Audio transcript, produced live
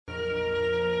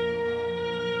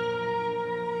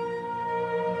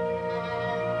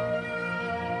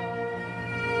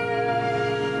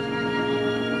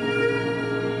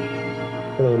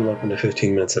Hello and welcome to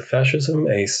 15 Minutes of Fascism,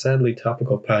 a sadly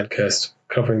topical podcast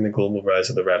covering the global rise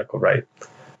of the radical right.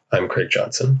 I'm Craig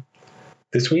Johnson.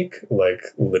 This week, like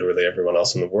literally everyone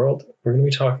else in the world, we're going to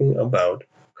be talking about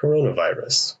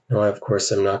coronavirus. Now, I, of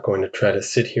course, am not going to try to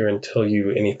sit here and tell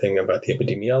you anything about the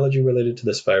epidemiology related to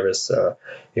this virus.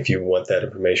 If you want that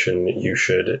information, you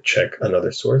should check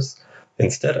another source.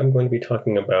 Instead, I'm going to be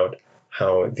talking about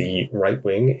how the right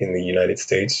wing in the United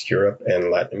States, Europe,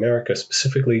 and Latin America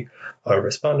specifically are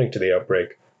responding to the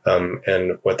outbreak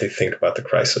and what they think about the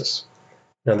crisis.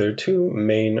 Now, there are two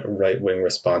main right-wing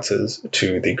responses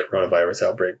to the coronavirus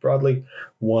outbreak broadly.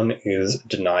 One is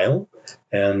denial,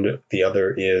 and the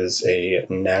other is a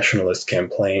nationalist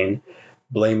campaign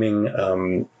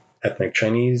blaming ethnic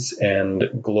Chinese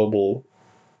and global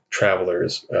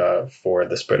travelers for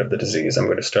the spread of the disease. I'm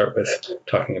going to start with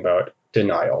talking about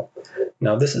denial.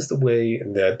 Now, this is the way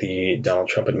that the Donald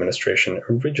Trump administration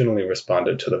originally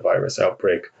responded to the virus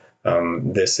outbreak.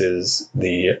 This is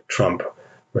the Trump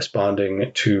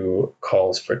responding to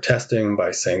calls for testing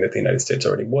by saying that the United States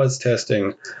already was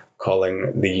testing,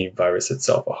 calling the virus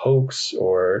itself a hoax,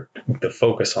 or the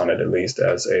focus on it at least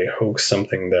as a hoax,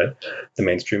 something that the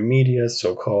mainstream media,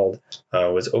 so-called,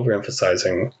 was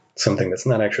overemphasizing, something that's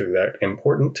not actually that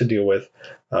important to deal with,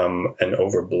 an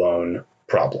overblown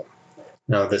problem.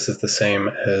 Now, this is the same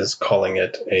as calling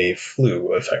it a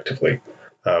flu, effectively,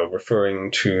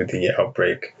 referring to the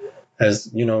outbreak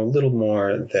as, little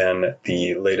more than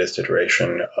the latest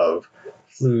iteration of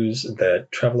flus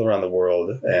that travel around the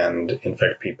world and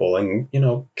infect people and,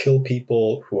 kill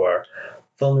people who are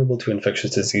vulnerable to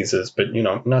infectious diseases, but,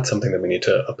 not something that we need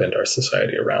to upend our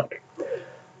society around.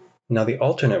 Now, the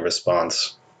alternate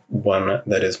response, one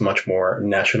that is much more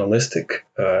nationalistic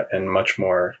and much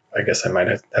more, I guess I might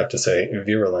have to say,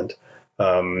 virulent,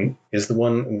 is the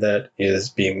one that is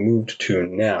being moved to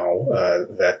now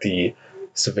that the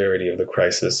severity of the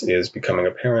crisis is becoming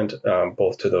apparent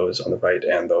both to those on the right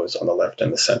and those on the left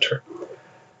and the center.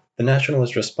 The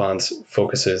nationalist response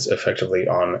focuses effectively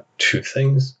on two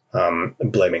things,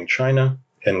 blaming China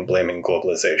and blaming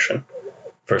globalization.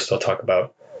 First, I'll talk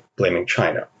about blaming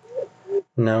China.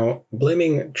 Now,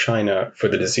 blaming China for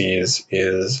the disease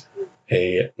is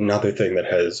another thing that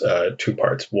has two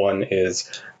parts. One is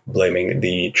blaming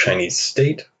the Chinese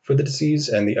state for the disease,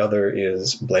 and the other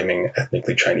is blaming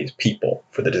ethnically Chinese people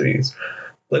for the disease.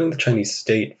 Blaming the Chinese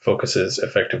state focuses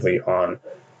effectively on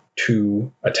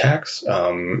two attacks.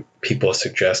 People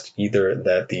suggest either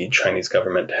that the Chinese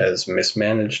government has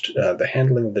mismanaged the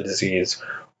handling of the disease,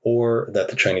 or that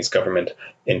the Chinese government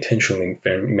intentionally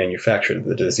manufactured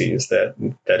the disease, that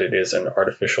it is an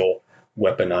artificial,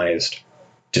 weaponized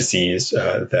disease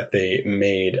that they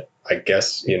made, I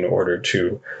guess, in order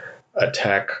to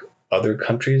attack other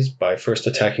countries by first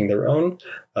attacking their own.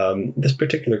 This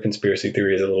particular conspiracy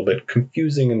theory is a little bit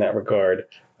confusing in that regard,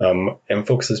 and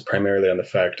focuses primarily on the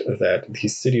fact that the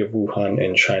city of Wuhan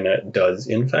in China does,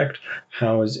 in fact,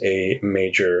 house a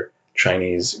major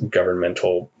Chinese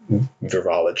governmental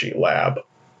virology lab.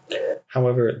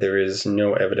 However, there is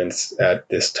no evidence at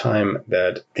this time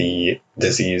that the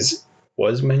disease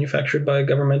was manufactured by a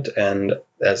government, and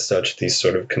as such, these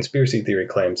sort of conspiracy theory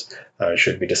claims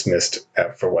should be dismissed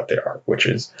for what they are, which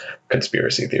is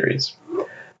conspiracy theories.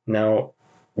 Now,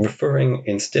 referring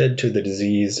instead to the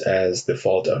disease as the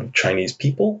fault of Chinese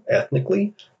people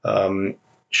ethnically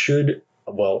should,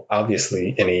 well,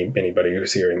 obviously anybody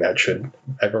who's hearing that should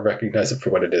ever recognize it for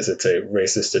what it is. It's a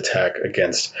racist attack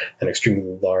against an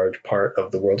extremely large part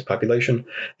of the world's population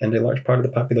and a large part of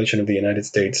the population of the United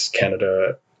States,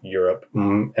 Canada, Europe,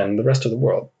 and the rest of the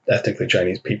world. Ethnically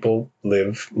Chinese people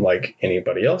live like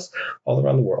anybody else all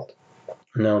around the world.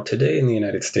 Now, today in the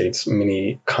United States,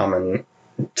 many common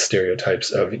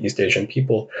stereotypes of East Asian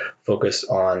people focus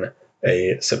on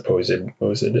a supposed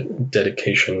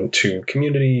dedication to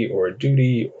community or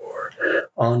duty or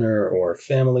honor or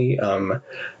family.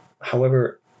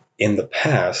 However, in the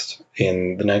past,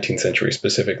 in the 19th century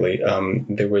specifically,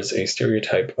 there was a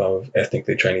stereotype of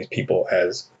ethnically Chinese people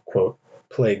as, quote,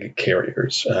 plague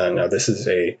carriers. Now, this is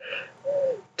a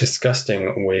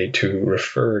disgusting way to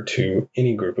refer to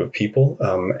any group of people,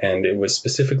 and it was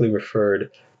specifically referred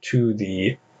to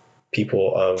the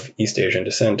people of East Asian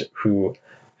descent who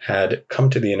had come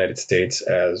to the United States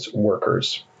as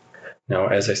workers. Now,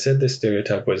 as I said, this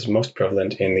stereotype was most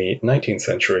prevalent in the 19th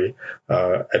century,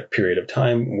 a period of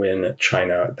time when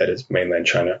China, that is mainland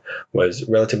China, was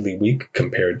relatively weak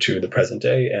compared to the present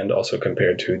day and also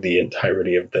compared to the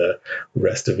entirety of the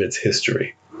rest of its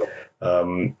history.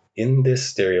 In this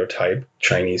stereotype,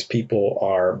 Chinese people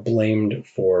are blamed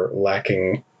for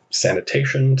lacking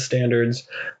sanitation standards,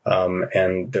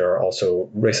 and there are also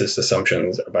racist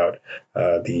assumptions about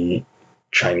the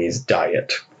Chinese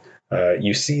diet.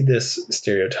 You see this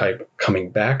stereotype coming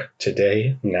back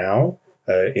today, now,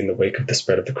 in the wake of the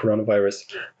spread of the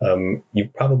coronavirus.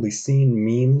 You've probably seen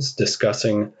memes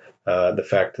discussing the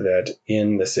fact that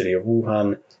in the city of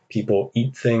Wuhan, people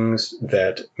eat things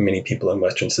that many people in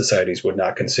Western societies would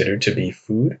not consider to be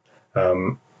food.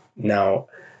 Now,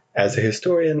 as a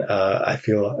historian, I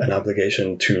feel an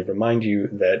obligation to remind you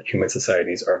that human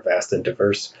societies are vast and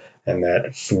diverse, and that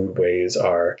foodways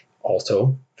are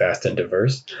also vast and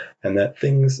diverse, and that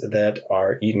things that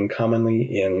are eaten commonly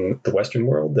in the Western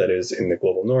world, that is, in the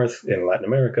global north, in Latin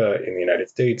America, in the United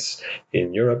States,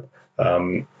 in Europe,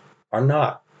 are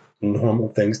not normal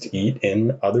things to eat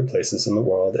in other places in the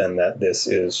world, and that this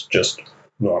is just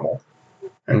normal.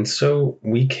 And so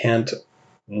we can't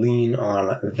lean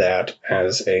on that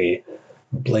as a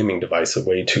blaming device, a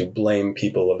way to blame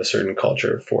people of a certain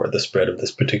culture for the spread of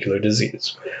this particular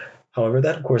disease. However,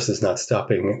 that, of course, is not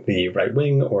stopping the right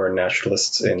wing or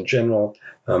nationalists in general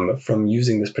from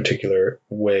using this particular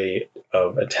way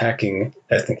of attacking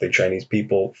ethnically Chinese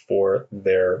people for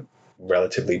their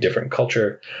relatively different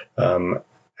culture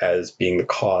as being the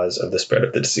cause of the spread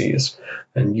of the disease.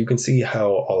 And you can see how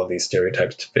all of these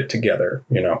stereotypes fit together,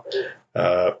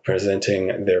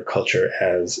 presenting their culture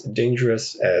as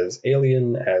dangerous, as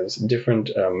alien, as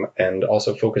different, and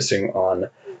also focusing on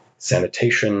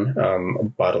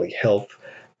sanitation, bodily health,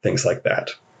 things like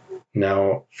that.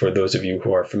 Now, for those of you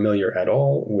who are familiar at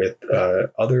all with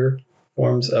other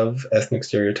forms of ethnic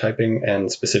stereotyping,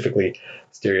 and specifically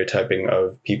stereotyping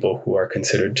of people who are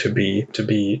considered to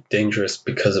be dangerous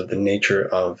because of the nature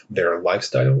of their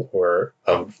lifestyle or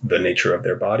of the nature of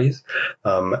their bodies,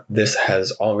 this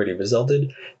has already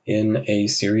resulted in a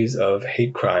series of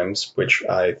hate crimes, which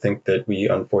I think that we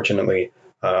unfortunately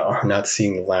are not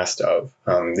seeing the last of.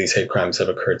 These hate crimes have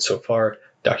occurred so far,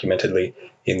 documentedly,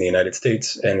 in the United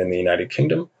States and in the United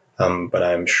Kingdom. But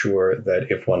I'm sure that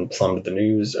if one plumbed the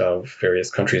news of various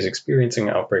countries experiencing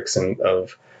outbreaks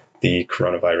of the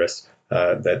coronavirus,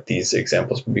 that these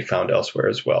examples would be found elsewhere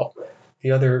as well.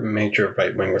 The other major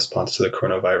right-wing response to the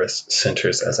coronavirus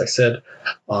centers, as I said,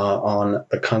 on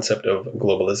the concept of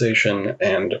globalization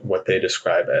and what they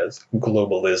describe as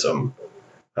globalism.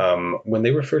 When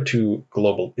they refer to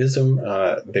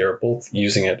globalism, they're both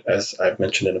using it, as I've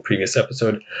mentioned in a previous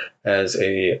episode, as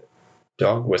a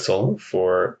dog whistle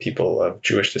for people of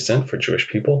Jewish descent, for Jewish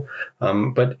people.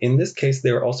 But in this case,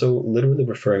 they're also literally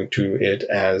referring to it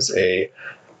as a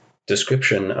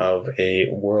description of a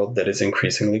world that is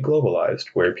increasingly globalized,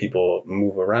 where people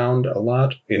move around a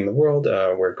lot in the world,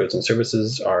 where goods and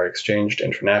services are exchanged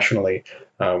internationally,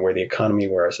 where the economy,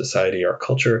 where our society, our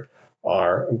culture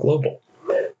are global.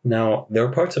 Now, there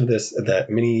are parts of this that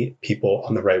many people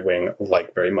on the right wing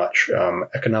like very much.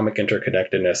 Economic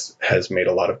interconnectedness has made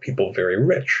a lot of people very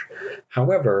rich.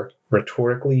 However,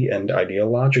 rhetorically and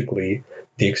ideologically,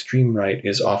 the extreme right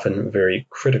is often very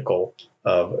critical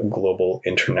of global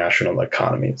international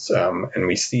economies. And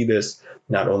we see this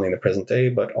not only in the present day,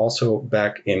 but also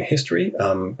back in history,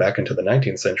 back into the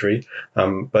 19th century.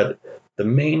 But the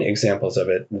main examples of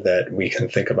it that we can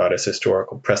think about as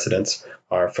historical precedents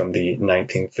are from the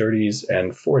 1930s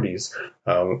and 40s,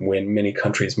 when many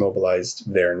countries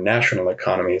mobilized their national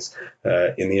economies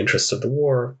in the interests of the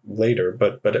war later.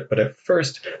 But at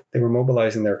first, they were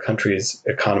mobilizing their countries'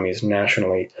 economies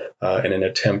nationally in an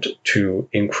attempt to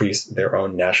increase their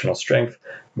own national strength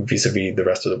vis-a-vis the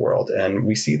rest of the world. And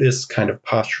we see this kind of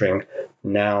posturing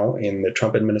now in the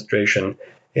Trump administration,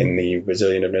 in the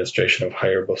Brazilian administration of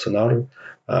Jair Bolsonaro,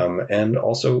 and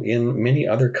also in many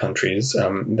other countries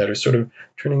that are sort of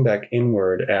turning back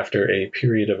inward after a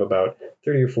period of about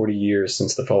 30 or 40 years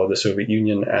since the fall of the Soviet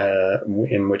Union,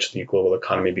 in which the global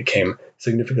economy became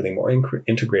significantly more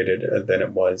integrated than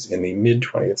it was in the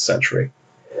mid-20th century.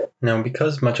 Now,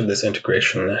 because much of this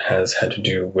integration has had to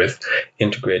do with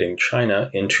integrating China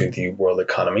into the world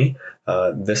economy,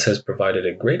 this has provided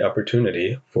a great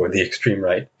opportunity for the extreme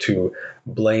right to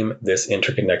blame this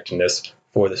interconnectedness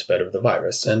for the spread of the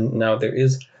virus. And now there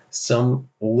is some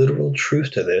literal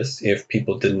truth to this. If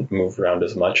people didn't move around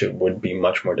as much, it would be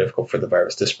much more difficult for the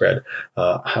virus to spread.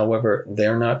 However,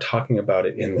 they're not talking about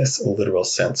it in this literal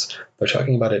sense. They're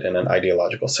talking about it in an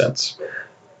ideological sense.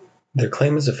 Their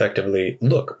claim is effectively,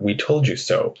 look, we told you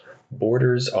so.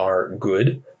 Borders are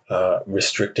good.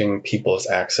 Restricting people's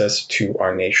access to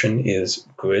our nation is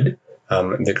good.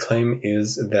 The claim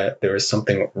is that there is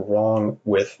something wrong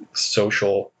with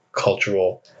social,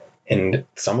 cultural, and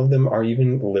some of them are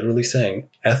even literally saying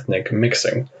ethnic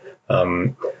mixing.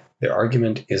 Their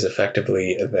argument is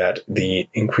effectively that the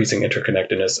increasing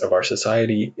interconnectedness of our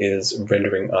society is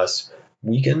rendering us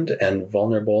weakened and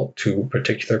vulnerable to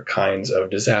particular kinds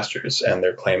of disasters, and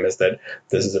their claim is that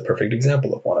this is a perfect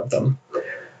example of one of them.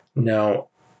 Now,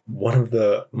 one of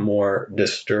the more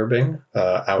disturbing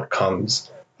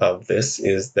outcomes of this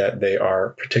is that they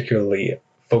are particularly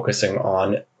focusing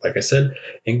on, like I said,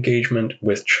 engagement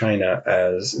with China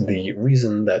as the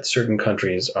reason that certain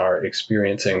countries are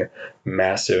experiencing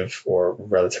massive or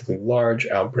relatively large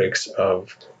outbreaks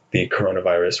of the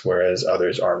coronavirus, whereas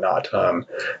others are not.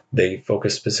 They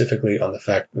focus specifically on the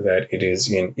fact that it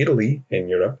is in Italy, in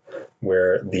Europe,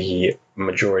 where the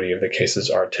majority of the cases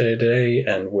are today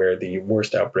and where the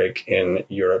worst outbreak in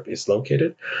Europe is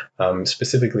located,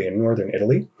 specifically in northern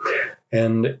Italy.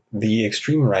 And the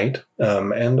extreme right,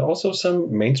 and also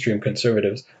some mainstream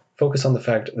conservatives, focus on the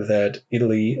fact that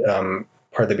Italy,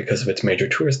 partly because of its major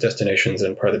tourist destinations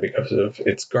and partly because of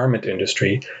its garment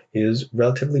industry, is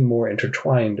relatively more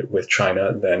intertwined with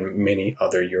China than many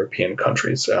other European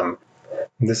countries.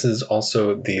 This is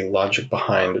also the logic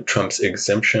behind Trump's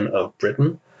exemption of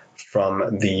Britain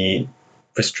from the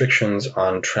restrictions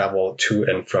on travel to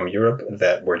and from Europe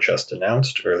that were just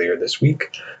announced earlier this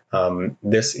week.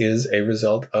 This is a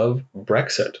result of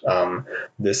Brexit.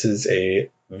 This is a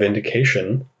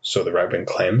vindication, so the right wing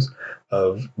claims,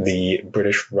 of the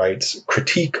British right's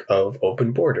critique of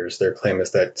open borders. Their claim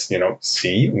is that,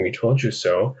 see, we told you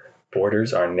so.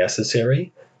 Borders are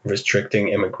necessary. Restricting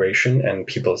immigration and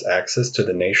people's access to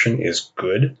the nation is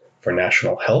good for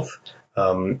national health.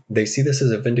 They see this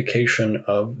as a vindication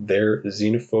of their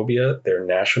xenophobia, their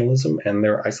nationalism, and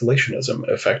their isolationism,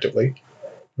 effectively.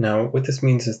 Now, what this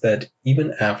means is that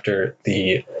even after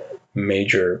the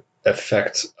major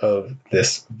effects of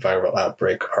this viral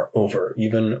outbreak are over,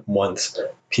 even once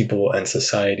people and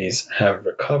societies have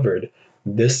recovered,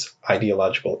 this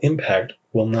ideological impact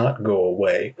will not go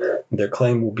away. Their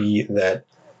claim will be that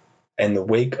in the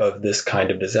wake of this kind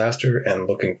of disaster and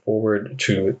looking forward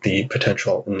to the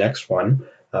potential next one,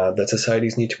 that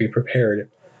societies need to be prepared,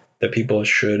 that people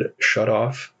should shut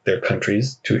off their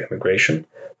countries to immigration,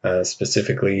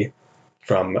 specifically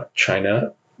from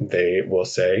China, they will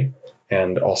say,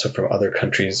 and also from other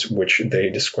countries which they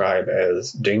describe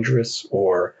as dangerous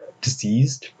or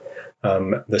diseased.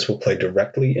 This will play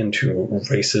directly into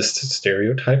racist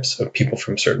stereotypes of people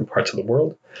from certain parts of the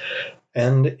world.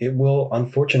 And it will,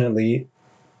 unfortunately,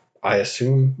 I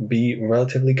assume, be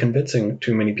relatively convincing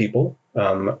to many people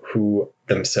who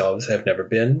themselves have never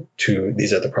been to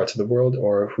these other parts of the world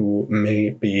or who may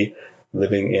be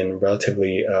living in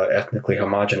relatively ethnically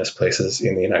homogenous places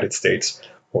in the United States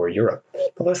or Europe.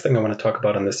 The last thing I want to talk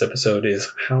about on this episode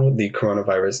is how the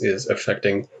coronavirus is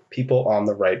affecting people on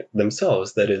the right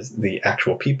themselves, that is, the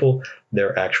actual people,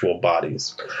 their actual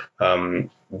bodies.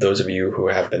 Those of you who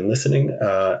have been listening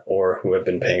or who have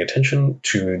been paying attention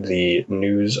to the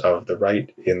news of the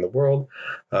right in the world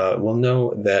will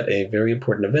know that a very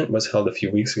important event was held a few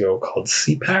weeks ago called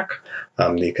CPAC,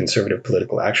 the Conservative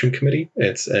Political Action Committee.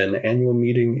 It's an annual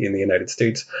meeting in the United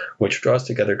States which draws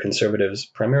together conservatives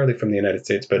primarily from the United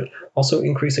States, but also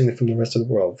increasingly from the rest of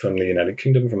the world, from the United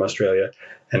Kingdom, from Australia,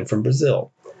 and from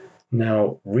Brazil.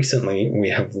 Now, recently, we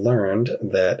have learned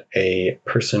that a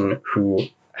person who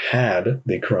had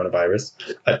the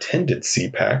coronavirus attended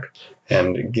CPAC,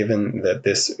 and given that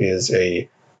this is a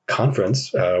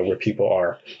conference where people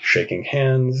are shaking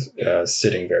hands,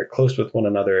 sitting very close with one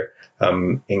another,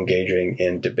 engaging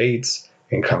in debates,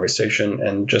 in conversation,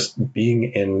 and just being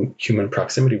in human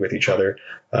proximity with each other,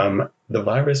 the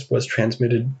virus was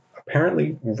transmitted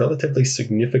apparently relatively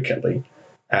significantly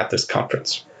at this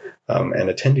conference. And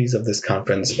attendees of this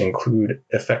conference include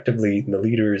effectively the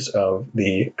leaders of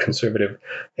the conservative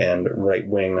and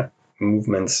right-wing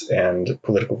movements and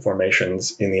political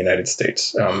formations in the United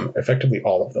States, effectively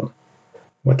all of them.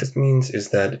 What this means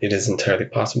is that it is entirely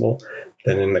possible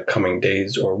that in the coming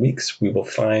days or weeks, we will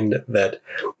find that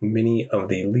many of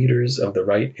the leaders of the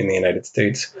right in the United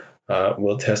States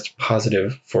will test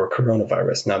positive for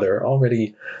coronavirus. Now, there are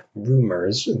already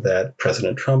rumors that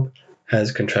President Trump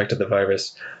has contracted the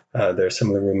virus. There are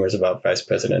similar rumors about Vice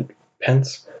President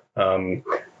Pence.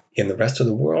 In the rest of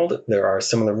the world, there are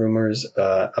similar rumors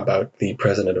about the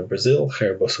president of Brazil,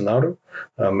 Jair Bolsonaro,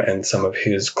 and some of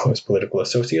his close political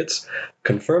associates.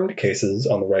 Confirmed cases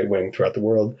on the right wing throughout the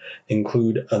world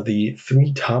include the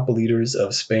three top leaders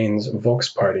of Spain's Vox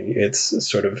party, its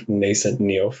sort of nascent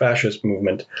neo-fascist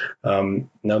movement.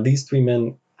 Now, these three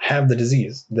men have the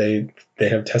disease. They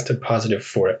have tested positive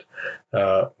for it,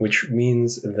 which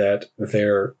means that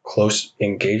their close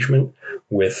engagement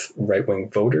with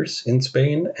right-wing voters in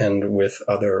Spain and with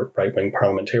other right-wing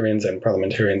parliamentarians and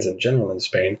parliamentarians in general in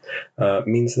Spain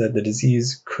means that the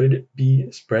disease could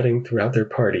be spreading throughout their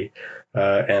party.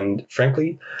 And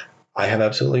frankly, I have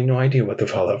absolutely no idea what the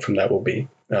fallout from that will be.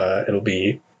 It'll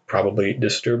be probably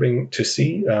disturbing to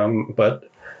see, but,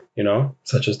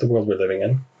 such is the world we're living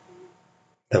in.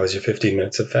 That was your 15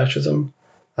 Minutes of Fascism.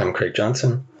 I'm Craig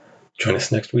Johnson. Join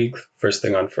us next week, first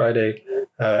thing on Friday,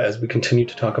 as we continue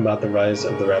to talk about the rise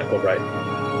of the radical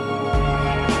right.